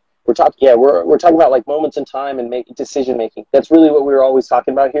 we're talking about like moments in time and decision making. That's really what we're always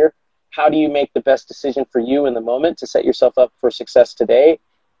talking about here. How do you make the best decision for you in the moment to set yourself up for success today,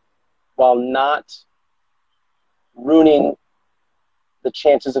 while not ruining the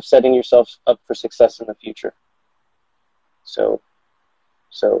chances of setting yourself up for success in the future? So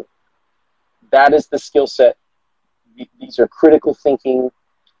that is the skill set. These are critical thinking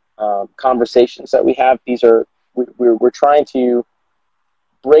conversations that we have. We're trying to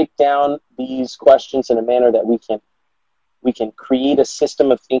break down these questions in a manner that we can create a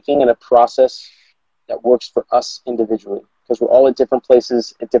system of thinking and a process that works for us individually, because we're all at different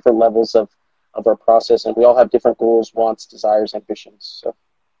places at different levels of our process, and we all have different goals, wants, desires, ambitions. So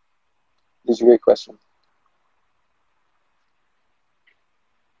this is a great question.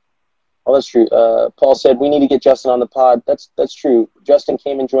 Oh, that's true. Paul said, we need to get Justin on the pod. That's true. Justin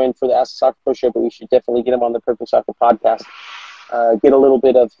came and joined for the Ask the Soccer Pro show, but we should definitely get him on the Perfect Soccer podcast. Get a little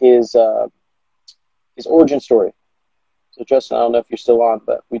bit of his origin story. So, Justin, I don't know if you're still on,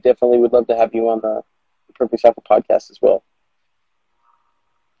 but we definitely would love to have you on the Perfect Soccer podcast as well.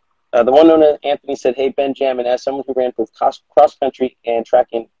 The one known as Anthony said, hey, Benjamin, as someone who ran both cross-country and track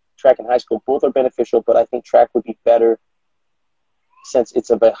in high school, both are beneficial, but I think track would be better since it's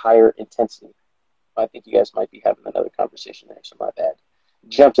of a higher intensity. I think you guys might be having another conversation there, so my bad.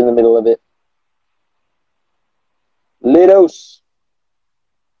 Jumped in the middle of it. Lidos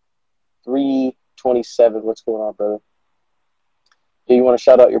 327. What's going on, brother? Do you want to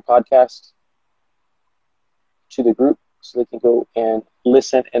shout out your podcast to the group so they can go and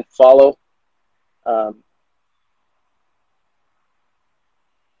listen and follow?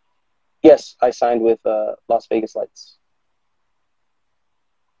 Yes, I signed with Las Vegas Lights.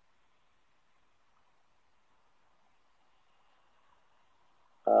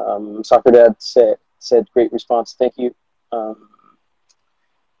 Soccer Dad said great response. Thank you.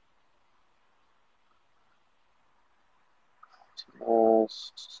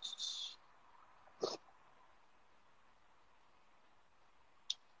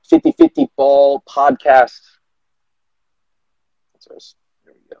 50/50 Ball podcast. That's ours.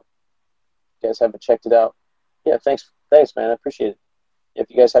 There we go. If you guys haven't checked it out, yeah, thanks, man. I appreciate it. If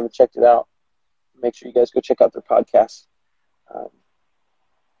you guys haven't checked it out, make sure you guys go check out their podcast.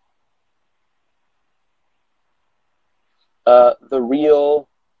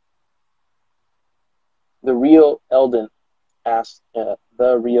 The real Eldon asked, the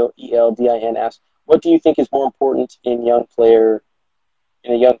real ELDIN asked, what do you think is more important in a young player,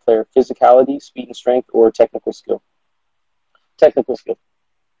 physicality, speed and strength, or technical skill? Technical skill.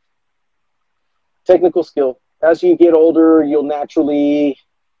 Technical skill. As you get older, you'll naturally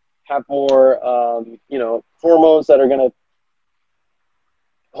have more, hormones that are going to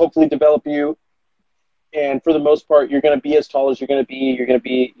hopefully develop you. And for the most part, you're going to be as tall as you're going to be. You're going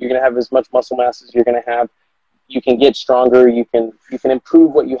to have as much muscle mass as you're going to have. You can get stronger. You can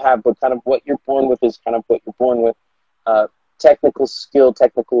improve what you have, but kind of what you're born with is kind of what you're born with. Technical skill,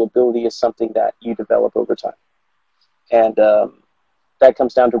 technical ability is something that you develop over time, and that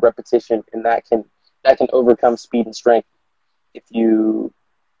comes down to repetition, and that can overcome speed and strength.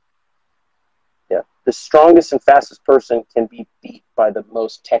 The strongest and fastest person can be beat by the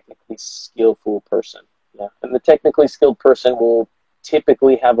most technically skillful person. Yeah, and the technically skilled person will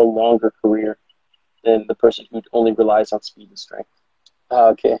typically have a longer career than the person who only relies on speed and strength.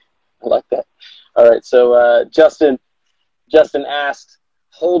 Okay, I like that. All right, so Justin asked,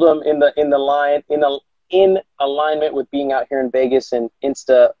 hold them in alignment with being out here in Vegas, and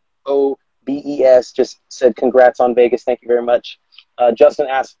Insta OBES just said congrats on Vegas. Thank you very much. Justin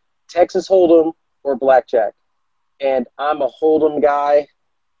asked, Texas Hold'em or blackjack? And I'm a Hold'em guy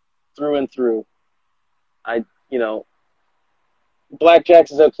through and through.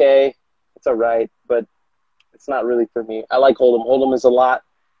 Blackjacks is okay. It's all right, but it's not really for me. I like Hold'em. Hold'em is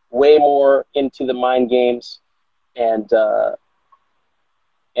way more into the mind games, and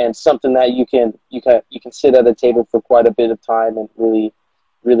something that you can sit at a table for quite a bit of time and really,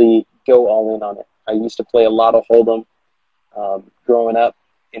 really go all in on it. I used to play a lot of Hold'em growing up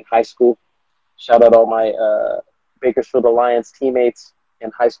in high school. Shout out all my Bakersfield Alliance teammates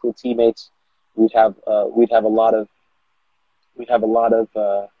and high school teammates. We'd have a lot of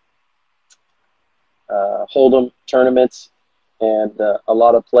Hold'em tournaments and a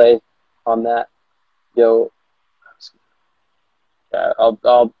lot of play on that. I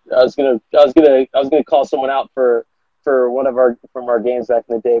was gonna call someone out for from our games back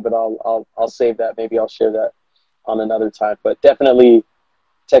in the day, but I'll save that. Maybe I'll share that on another time. But definitely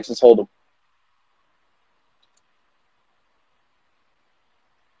Texas Hold'em.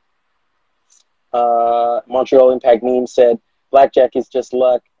 Montreal Impact meme said, blackjack is just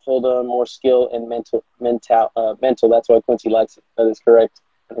luck. Hold'em more skill and mental. That's why Quincy likes it. That is correct.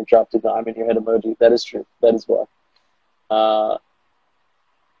 And I dropped it. I'm in your head emoji. That is true. That is why.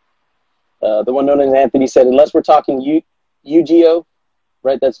 The one known as Anthony said, unless we're talking Yu-Gi-Oh,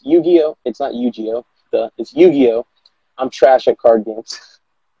 right? That's Yu-Gi-Oh. It's not Yu-Gi-Oh. It's Yu-Gi-Oh. I'm trash at card games.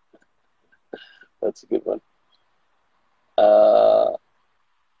 That's a good one.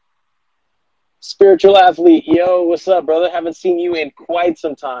 Spiritual Athlete, yo, what's up, brother? Haven't seen you in quite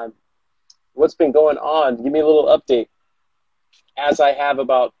some time. What's been going on? Give me a little update. As I have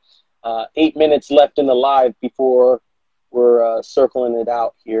about 8 minutes left in the live before we're circling it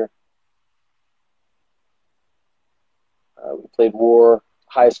out here. We played War,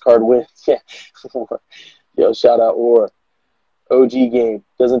 highest card win. Yeah. Yo, shout out War. OG game.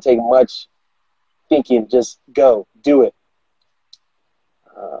 Doesn't take much thinking. Just go. Do it.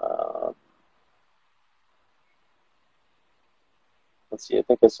 Let's see. I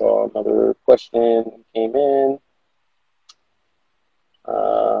think I saw another question came in.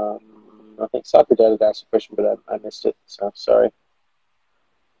 I think Soccer Dad had asked a question, but I missed it. So sorry.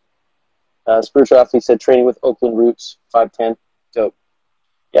 Spiritual Athlete said training with Oakland Roots 5'10". Dope.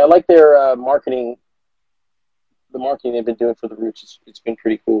 Yeah, I like their marketing the marketing they've been doing for the Roots, it's been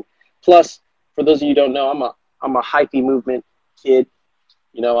pretty cool. Plus, for those of you who don't know, I'm a hyphy movement kid.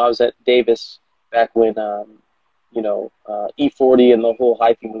 You know, I was at Davis back when E40 and the whole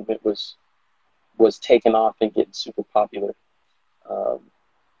hyphy movement was taking off and getting super popular. And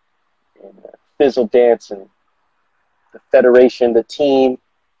Fizzle Dance and the Federation, the team,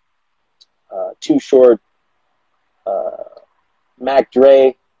 Too Short, Mac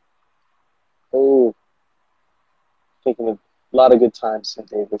Dre. Oh, thinking of a lot of good times in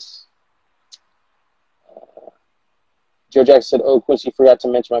Davis. Joe Jackson said, "Oh, Quincy, forgot to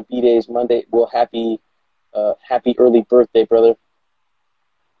mention my B-Days Monday. Well, happy early birthday, brother.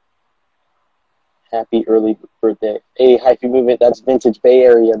 Happy early birthday. Hey, hyphy movement, that's vintage Bay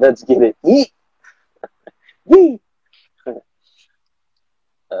Area. Let's get it. Yeet. Yee.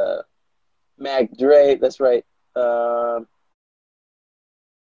 Mac Dre, that's right.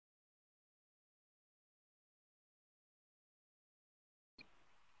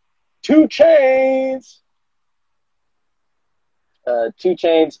 2 Chainz. 2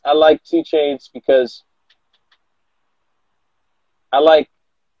 Chainz. I like 2 Chainz because I like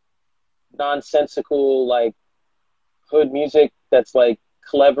nonsensical, like, hood music that's, like,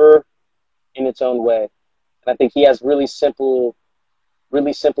 clever in its own way. And I think he has really simple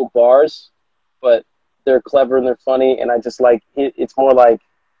bars, but they're clever and they're funny. And I just like it. It's more like,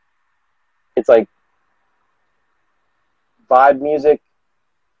 it's like vibe music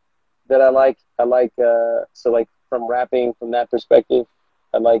that I like. So like from rapping from that perspective,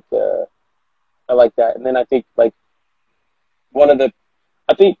 I like that. And then I think like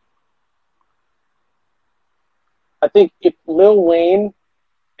I think if Lil Wayne,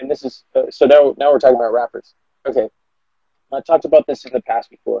 and this is so now we're talking about rappers. Okay, I talked about this in the past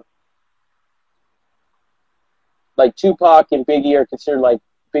before. Like Tupac and Biggie are considered like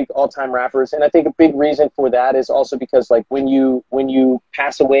big all-time rappers, and I think a big reason for that is also because like when you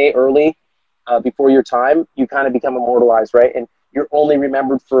pass away early, before your time, you kind of become immortalized, right? And you're only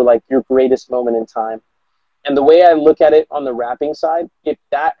remembered for like your greatest moment in time. And the way I look at it on the rapping side, if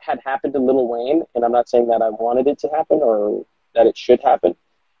that had happened to Lil Wayne, and I'm not saying that I wanted it to happen or that it should happen,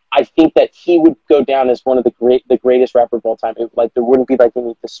 I think that he would go down as one of the greatest rappers of all time. Like there wouldn't be like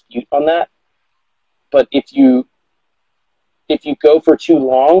any dispute on that. But if you go for too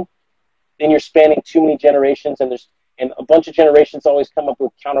long, then you're spanning too many generations, and a bunch of generations always come up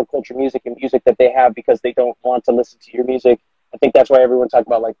with counterculture music and music that they have because they don't want to listen to your music. I think that's why everyone talked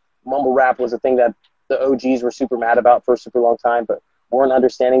about like mumble rap was a thing that the OGs were super mad about for a super long time, but weren't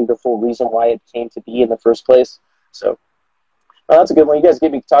understanding the full reason why it came to be in the first place. So that's a good one. You guys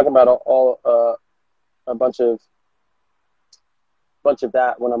get me talking about a bunch of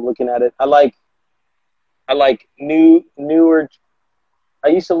that when I'm looking at it. I like newer. I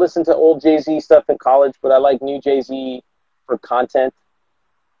used to listen to old Jay-Z stuff in college, but I like new Jay-Z for content.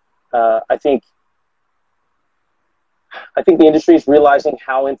 I think the industry is realizing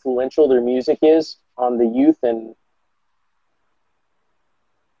how influential their music is on the youth, and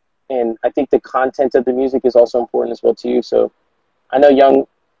I think the content of the music is also important as well too. So I know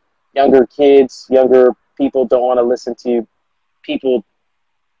younger kids, younger people don't want to listen to people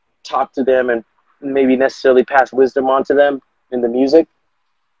talk to them and maybe necessarily pass wisdom on to them in the music.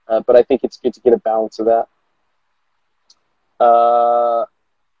 But I think it's good to get a balance of that.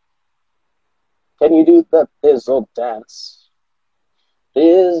 Can you do the Fizzle dance?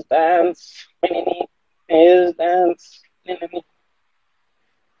 Fizz dance. Fizz dance.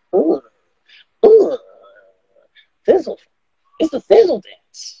 Ooh. Ooh. Fizzle. It's the Fizzle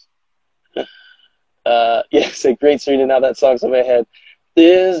dance. Yes, a great Serena. Now that song's in my head.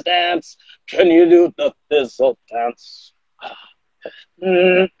 Fizz dance. Can you do the Fizzle dance?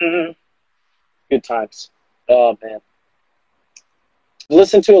 Mm-mm. Good times. Oh man.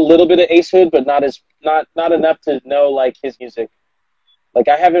 Listen to a little bit of Ace Hood, but not enough to know like his music. Like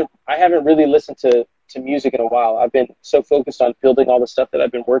I haven't really listened to music in a while. I've been so focused on building all the stuff that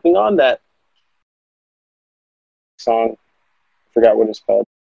I've been working on that song, I forgot what it's called.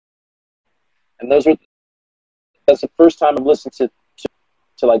 And that's the first time I've listened to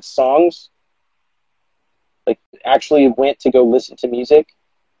like songs, like actually went to go listen to music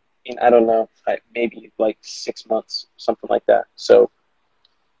in, I don't know, maybe like 6 months, something like that. So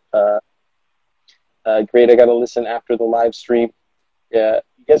great. I got to listen after the live stream. Yeah,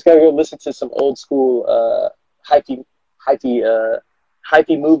 you guys got to go listen to some old school hyphy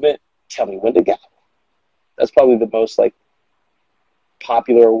movement. Tell me when to go. That's probably the most like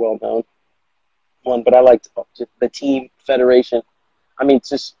popular or well known one. But I liked the Team Federation. I mean,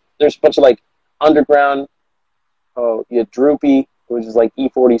 just there's a bunch of like underground. Oh, yeah, Droopy, which is like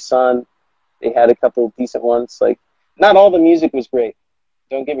E40's son. They had a couple decent ones. Like, not all the music was great.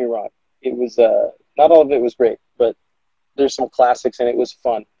 Don't get me wrong. It was not all of it was great, but there's some classics and it was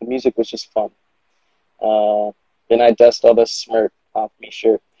fun. The music was just fun. Then I dust all the smirk off me,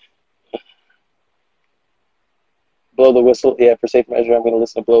 sure. Blow the whistle. Yeah, for safe measure, I'm going to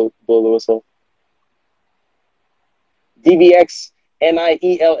listen to blow the whistle. DVX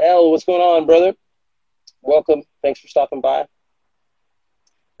NIELL, what's going on, brother? Welcome. Thanks for stopping by.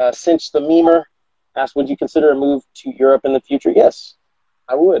 Cinch the Memer asked, would you consider a move to Europe in the future? Yes,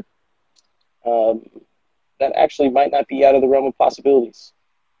 I would. That actually might not be out of the realm of possibilities.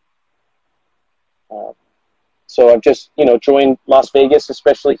 So I've just, joined Las Vegas,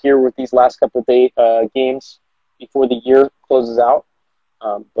 especially here with these last couple of games before the year closes out.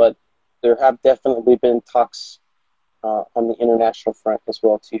 But there have definitely been talks on the international front as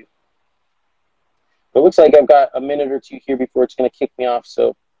well, too. But it looks like I've got a minute or two here before it's going to kick me off.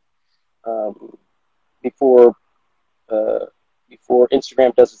 So before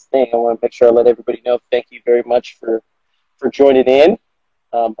Instagram does its thing, I want to make sure I let everybody know. Thank you very much for joining in.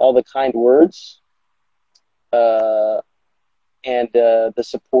 All the kind words and the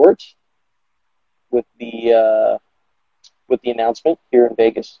support with the announcement here in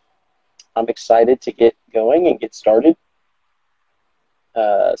Vegas. I'm excited to get going and get started.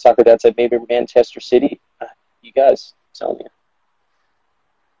 Soccer Dad said maybe Manchester City. You guys, I'm telling you.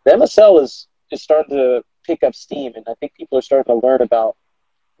 The MSL is starting to pick up steam, and I think people are starting to learn about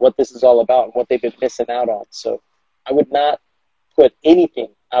what this is all about and what they've been missing out on. So I would not put anything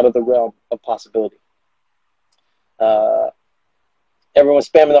out of the realm of possibility. Everyone's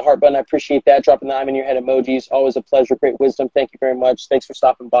spamming the heart button. I appreciate that. Dropping the I'm in your head emojis. Always a pleasure. Great wisdom. Thank you very much. Thanks for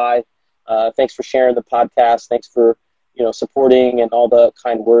stopping by. Thanks for sharing the podcast. Thanks for supporting and all the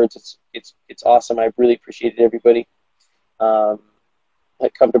kind words. It's awesome. I really appreciate it, everybody. Come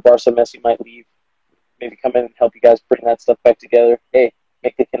to Barca. Messi might leave. Maybe come in and help you guys bring that stuff back together. Hey,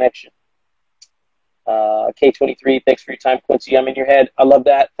 make the connection. K23, thanks for your time, Quincy. I'm in your head. I love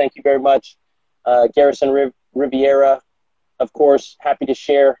that. Thank you very much. Garrison Riviera, of course, happy to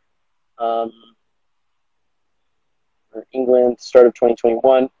share. England, start of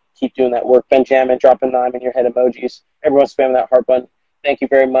 2021. Keep doing that work. Benjamin, dropping the I'm in your head emojis. Everyone spamming that heart button. Thank you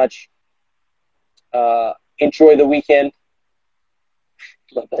very much. Enjoy the weekend.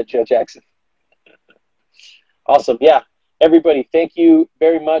 Love that, Joe Jackson. Awesome. Yeah. Everybody, thank you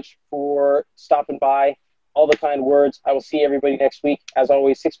very much for stopping by. All the kind words. I will see everybody next week. As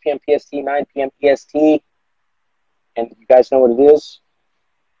always, 6 p.m. PST, 9 p.m. EST. And you guys know what it is.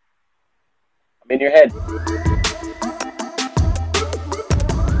 I'm in your head.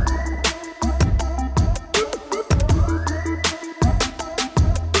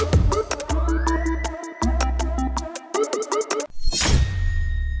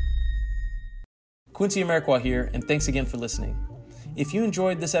 Quincy Amarikwa here, and thanks again for listening. If you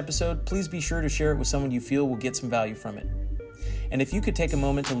enjoyed this episode, please be sure to share it with someone you feel will get some value from it. And if you could take a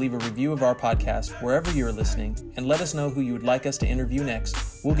moment to leave a review of our podcast wherever you are listening and let us know who you would like us to interview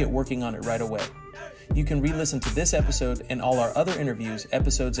next, we'll get working on it right away. You can re-listen to this episode and all our other interviews,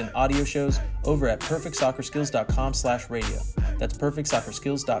 episodes, and audio shows over at perfectsoccerskills.com/radio. That's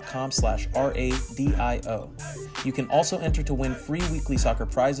perfectsoccerskills.com/RADIO. You can also enter to win free weekly soccer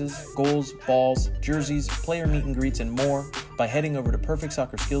prizes, goals, balls, jerseys, player meet and greets, and more by heading over to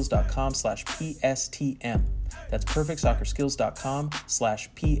perfectsoccerskills.com/PSTM. That's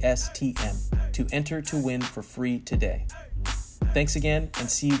perfectsoccerskills.com/PSTM to enter to win for free today. Thanks again, and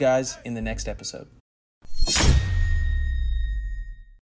see you guys in the next episode.